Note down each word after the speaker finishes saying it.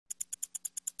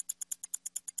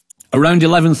Around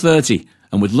 11:30,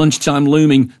 and with lunchtime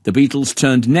looming, the Beatles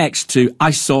turned next to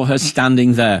I Saw Her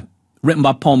Standing There. Written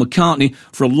by Paul McCartney,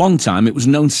 for a long time it was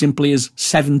known simply as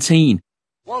 17.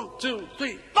 1, 2,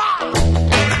 3, 4!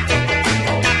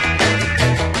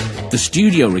 The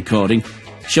studio recording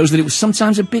shows that it was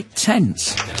sometimes a bit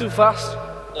tense. Too fast.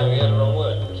 No, you had the wrong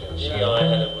word.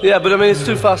 Yeah, but I mean, it's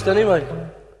too fast anyway.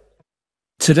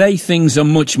 Today things are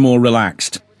much more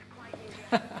relaxed.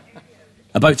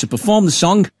 About to perform the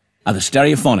song are the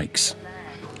Stereophonics.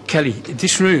 Kelly,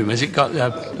 this room, has it got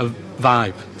a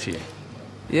vibe to you?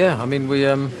 Yeah, I mean, we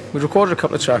recorded a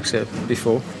couple of tracks here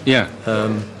before. Yeah. A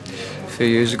few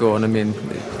years ago, and I mean,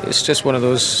 it's just one of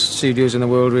those studios in the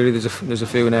world, really. There's a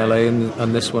few in LA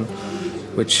and this one,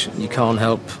 which you can't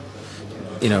help,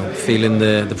 you know, feeling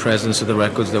the presence of the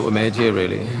records that were made here,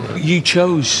 really. You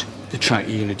chose the track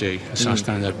you're going to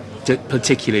do,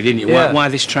 particularly, didn't you? Yeah. Why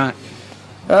this track?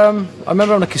 I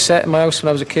remember on a cassette in my house when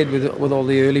I was a kid with all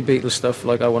the early Beatles stuff,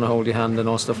 like I Want to Hold Your Hand and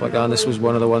all stuff like that, and this was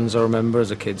one of the ones I remember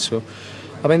as a kid. So,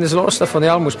 I mean, there's a lot of stuff on the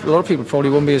album which a lot of people probably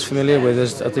won't be as familiar with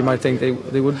as they might think they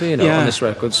would be, you know, on this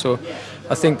record. So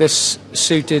I think this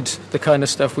suited the kind of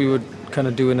stuff we were kind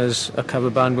of doing as a cover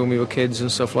band when we were kids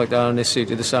and stuff like that, and it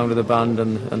suited the sound of the band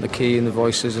and the key and the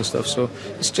voices and stuff. So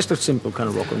it's just a simple kind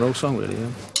of rock and roll song, really, yeah.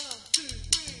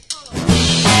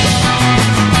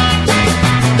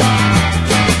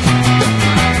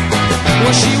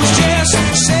 Well, she was